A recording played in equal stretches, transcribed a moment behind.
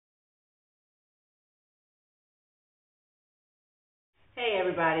Hey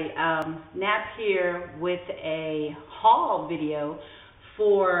everybody, Nap here with a haul video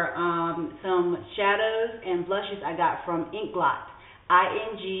for some shadows and blushes I got from Inglot,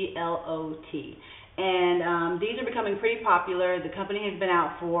 I-N-G-L-O-T. And these are becoming pretty popular. The company has been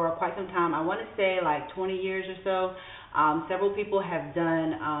out for quite some time. I want to say like 20 years or so. Several people have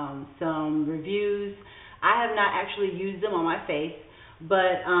done some reviews. I have not actually used them on my face.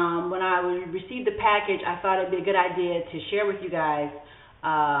 But when I received the package, I thought it'd be a good idea to share with you guys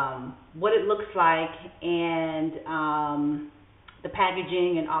what it looks like and the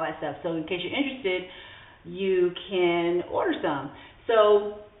packaging and all that stuff. So in case you're interested, you can order some.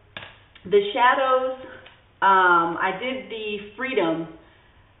 So the shadows, I did the Freedom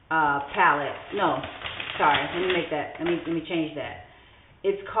palette. No, sorry, let me change that.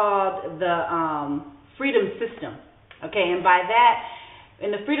 It's called the Freedom System. Okay, and by that, in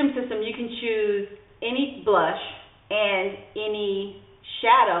the Freedom System, you can choose any blush and any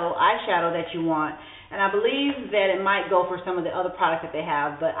eyeshadow that you want. And I believe that it might go for some of the other products that they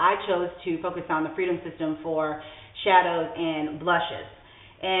have, but I chose to focus on the Freedom System for shadows and blushes.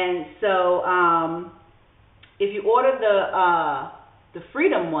 And so if you order the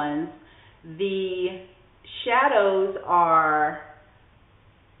Freedom ones, the shadows are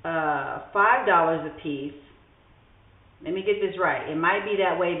 $5 a piece. Let me get this right. It might be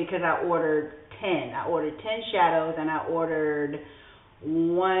that way because I ordered 10. I ordered 10 shadows and I ordered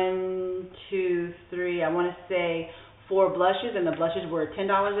 1, 2, 3, I want to say 4 blushes, and the blushes were $10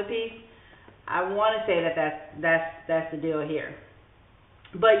 a piece. I want to say that's the deal here.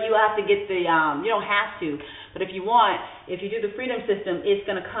 But you have to get the, you don't have to, but if you want, if you do the Freedom System, it's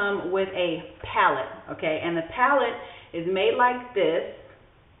going to come with a palette, okay? And the palette is made like this,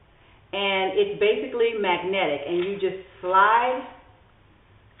 and it's basically magnetic, and you just slide,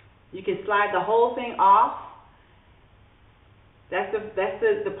 you can slide the whole thing off. That's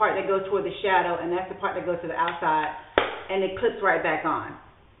the part that goes toward the shadow, and that's the part that goes to the outside, and it clips right back on.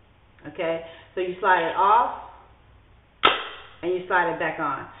 Okay? So you slide it off, and you slide it back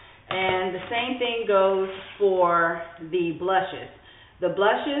on. And the same thing goes for the blushes. The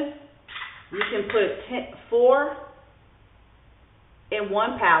blushes, you can put 4 in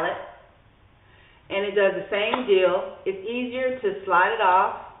one palette, and it does the same deal. It's easier to slide it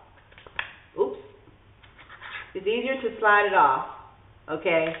off. Oops. It's easier to slide it off,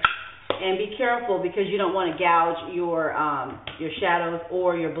 okay? And be careful because you don't want to gouge your shadows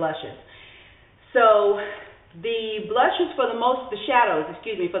or your blushes. So the blushes for the most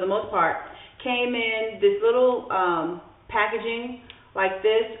part, came in this little packaging like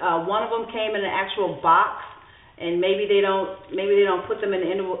this. One of them came in an actual box, and maybe they don't put them in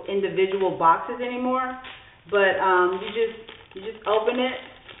individual boxes anymore. But you just open it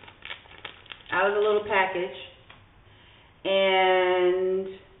out of the little package. And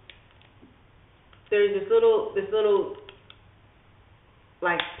there's this little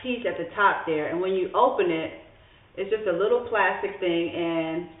like piece at the top there, and when you open it, it's just a little plastic thing,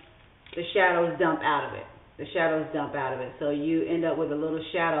 and the shadows dump out of it. So you end up with a little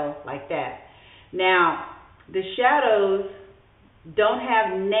shadow like that. Now, the shadows don't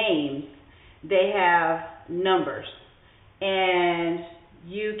have names, they have numbers, and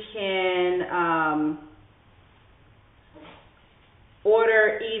you can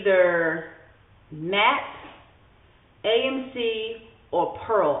order either matte, AMC, or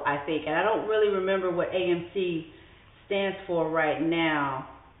pearl, I think. And I don't really remember what AMC stands for right now.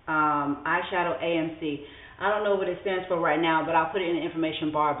 Eyeshadow AMC. I don't know what it stands for right now, but I'll put it in the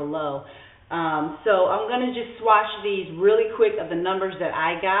information bar below. So I'm going to just swatch these really quick of the numbers that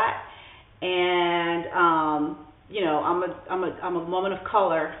I got. And you know, I'm a woman of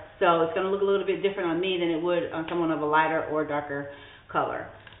color, so it's going to look a little bit different on me than it would on someone of a lighter or darker color.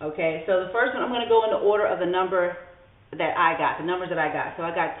 Okay, so the first one, I'm going to go in the order of the numbers that I got. So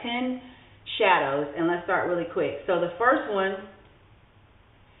I got 10 shadows, and let's start really quick. So the first one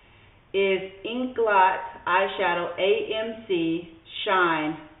is Inglot Eyeshadow AMC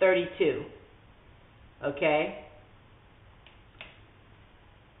Shine 32. Okay.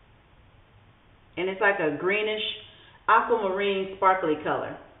 And it's like a greenish aquamarine sparkly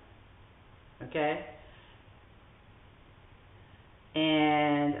color. Okay.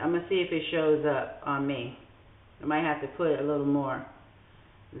 And I'm going to see if it shows up on me. I might have to put a little more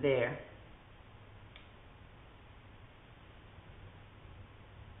there.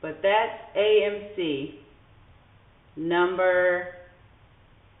 But that's AMC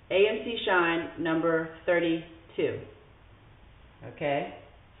Shine number 32. Okay.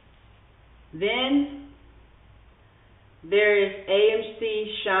 Then there is AMC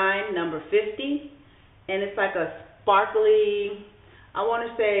Shine number 50, and it's like a sparkly I want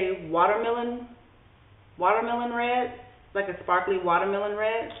to say watermelon red, like a sparkly watermelon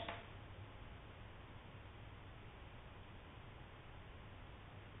red.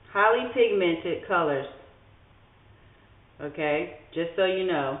 Highly pigmented colors. Okay, just so you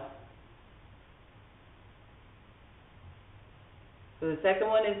know. So the second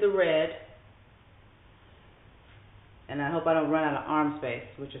one is the red. And I hope I don't run out of arm space,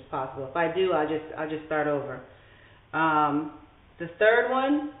 which is possible. If I do, I'll just start over. The third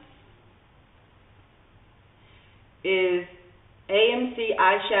one is AMC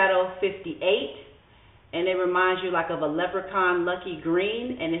Eyeshadow 58, and it reminds you like of a leprechaun lucky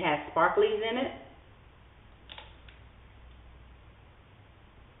green, and it has sparklies in it.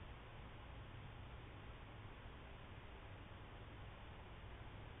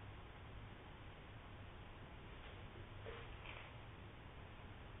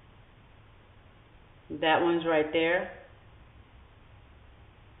 That one's right there.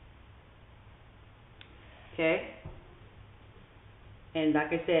 Okay. And like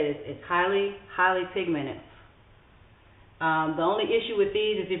I said, it's highly pigmented. The only issue with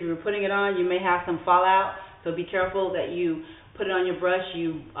these is if you're putting it on, you may have some fallout. So be careful that you put it on your brush,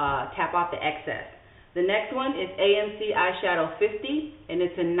 you tap off the excess. The next one is AMC Eyeshadow 50, and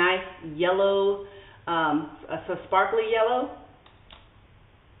it's a nice yellow, a sparkly yellow.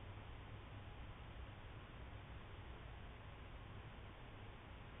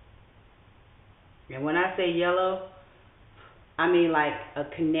 And when I say yellow, I mean like a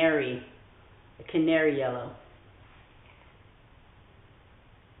canary yellow.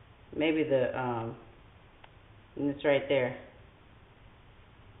 Maybe and it's right there.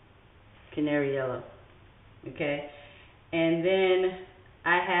 Canary yellow. Okay. And then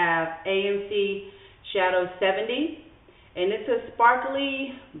I have AMC Shadows 70. And it's a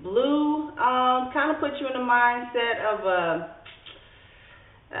sparkly blue. Kind of puts you in the mindset of a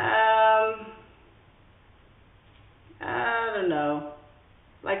I don't know,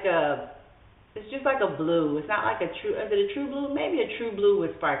 it's just like a blue. It's not like is it a true blue? Maybe a true blue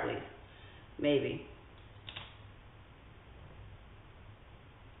with sparklies, maybe.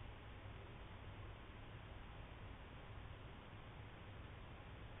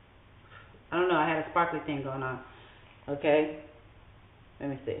 I don't know, I had a sparkly thing going on. Okay, let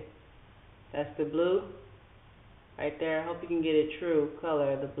me see. That's the blue, right there. I hope you can get a true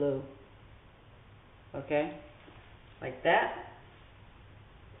color of the blue. Okay. Like that.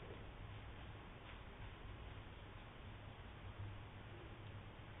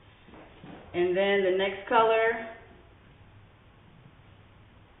 And then the next color,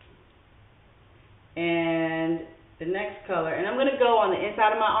 and I'm going to go on the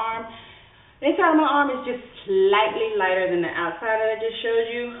inside of my arm. The inside of my arm is just slightly lighter than the outside that I just showed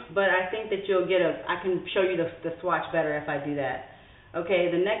you, but I think that you'll get I can show you the swatch better if I do that.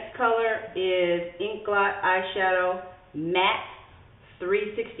 Okay, the next color is Inglot Eyeshadow Matte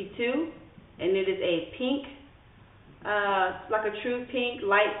 362, and it is a pink, like a true pink,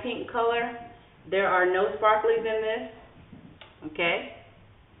 light pink color. There are no sparklies in this. Okay.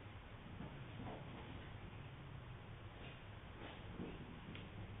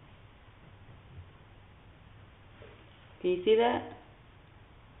 Can you see that?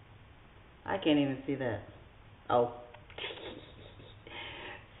 I can't even see that. Oh.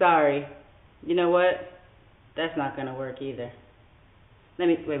 Sorry. You know what? That's not going to work either. Wait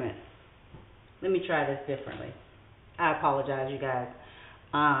a minute. Let me try this differently. I apologize, you guys.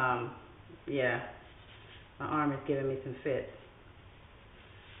 Yeah. My arm is giving me some fits.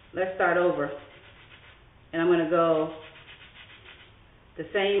 Let's start over. And I'm going to go the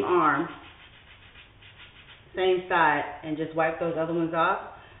same arm, same side, and just wipe those other ones off.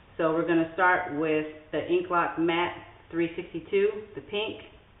 So we're going to start with the Inglot Matte 362, the pink.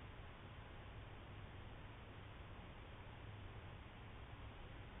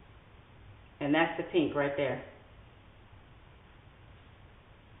 And that's the pink right there.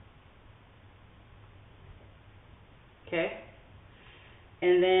 Okay.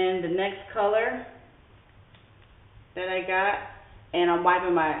 And then the next color that I got, and I'm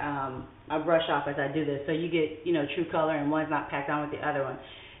wiping my brush off as I do this, so you get, true color and one's not packed on with the other one.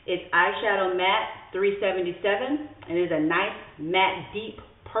 It's Eyeshadow Matte 377, and it's a nice matte deep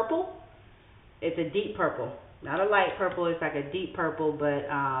purple. It's a deep purple, not a light purple. It's like a deep purple, but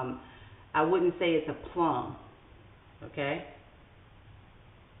I wouldn't say it's a plum. Okay.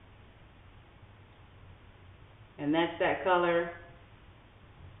 And that's that color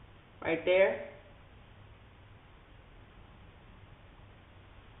right there.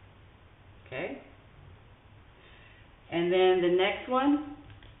 Okay. And then the next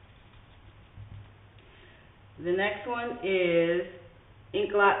one is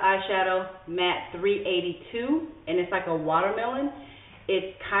Inglot Eyeshadow Matte 382, and it's like a watermelon.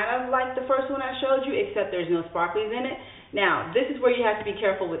 It's kind of like the first one I showed you, except there's no sparklies in it. Now, this is where you have to be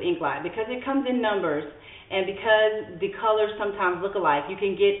careful with Inglot, because it comes in numbers, and because the colors sometimes look alike, you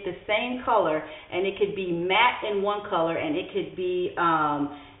can get the same color, and it could be matte in one color, and it could be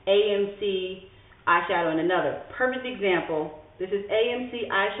AMC eyeshadow in another. Perfect example, this is AMC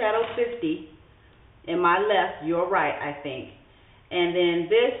eyeshadow 50, in my left, your right, I think. And then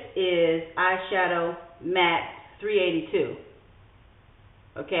this is eyeshadow matte 382.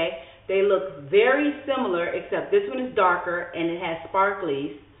 Okay, they look very similar, except this one is darker and it has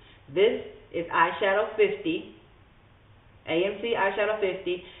sparklies. This is eyeshadow 50, AMC eyeshadow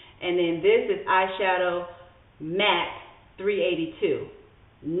 50, and then this is eyeshadow matte 382.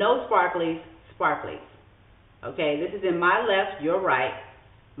 No sparklies, sparklies. Okay, this is in my left, your right,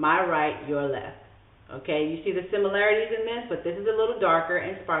 my right, your left. Okay, you see the similarities in this, but this is a little darker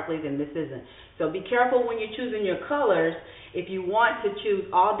and sparklies, and this isn't. So be careful when you're choosing your colors. If you want to choose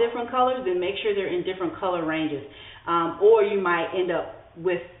all different colors, then make sure they're in different color ranges. Or you might end up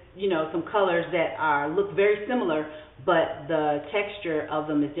with, you know, some colors that look very similar, but the texture of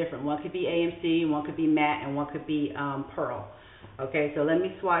them is different. One could be AMC, one could be matte, and one could be pearl. Okay, so let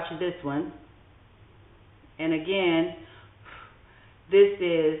me swatch this one. And again, this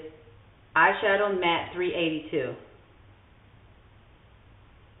is eyeshadow matte 382.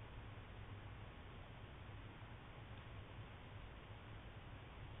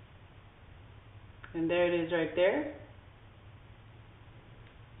 And there it is right there.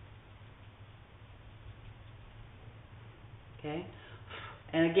 Okay.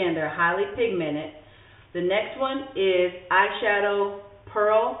 And again, they're highly pigmented. The next one is eyeshadow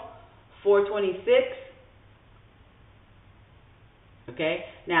pearl 426. Okay,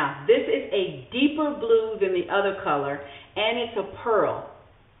 now this is a deeper blue than the other color, and it's a pearl.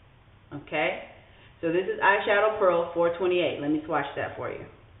 Okay, so this is eyeshadow pearl 428. Let me swatch that for you.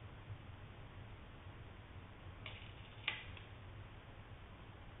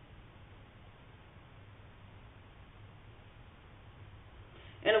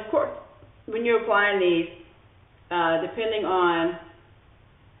 And of course, when you're applying these, depending on,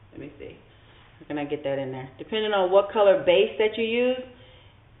 let me see. How can I get that in there? Depending on what color base that you use,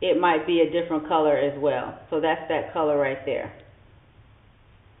 it might be a different color as well. So that's that color right there.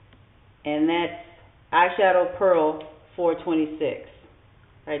 And that's eyeshadow pearl 426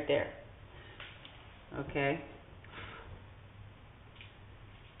 right there. Okay.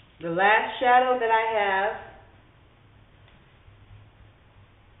 The last shadow that I have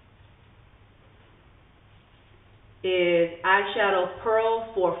is eyeshadow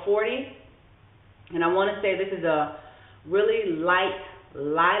pearl 440. And I want to say this is a really light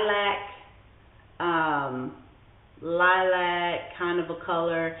lilac kind of a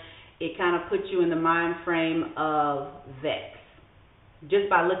color. It kind of puts you in the mind frame of Vex, just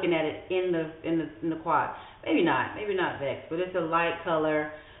by looking at it in the quad. Maybe not Vex, but it's a light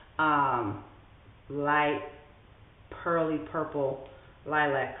color, light pearly purple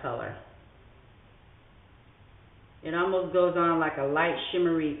lilac color. It almost goes on like a light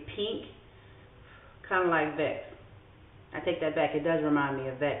shimmery pink, kind of like Vex. I take that back. It does remind me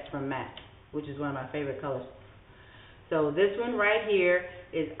of Vex from MAC, which is one of my favorite colors. So this one right here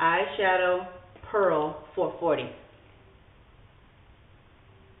is eyeshadow pearl 440.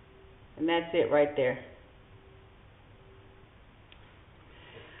 And that's it right there.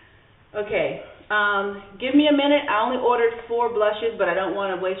 Okay, give me a minute. I only ordered 4 blushes, but I don't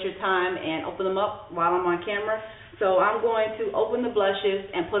want to waste your time and open them up while I'm on camera. So I'm going to open the blushes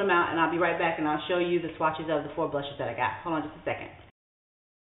and put them out, and I'll be right back, and I'll show you the swatches of the 4 blushes that I got. Hold on just a second.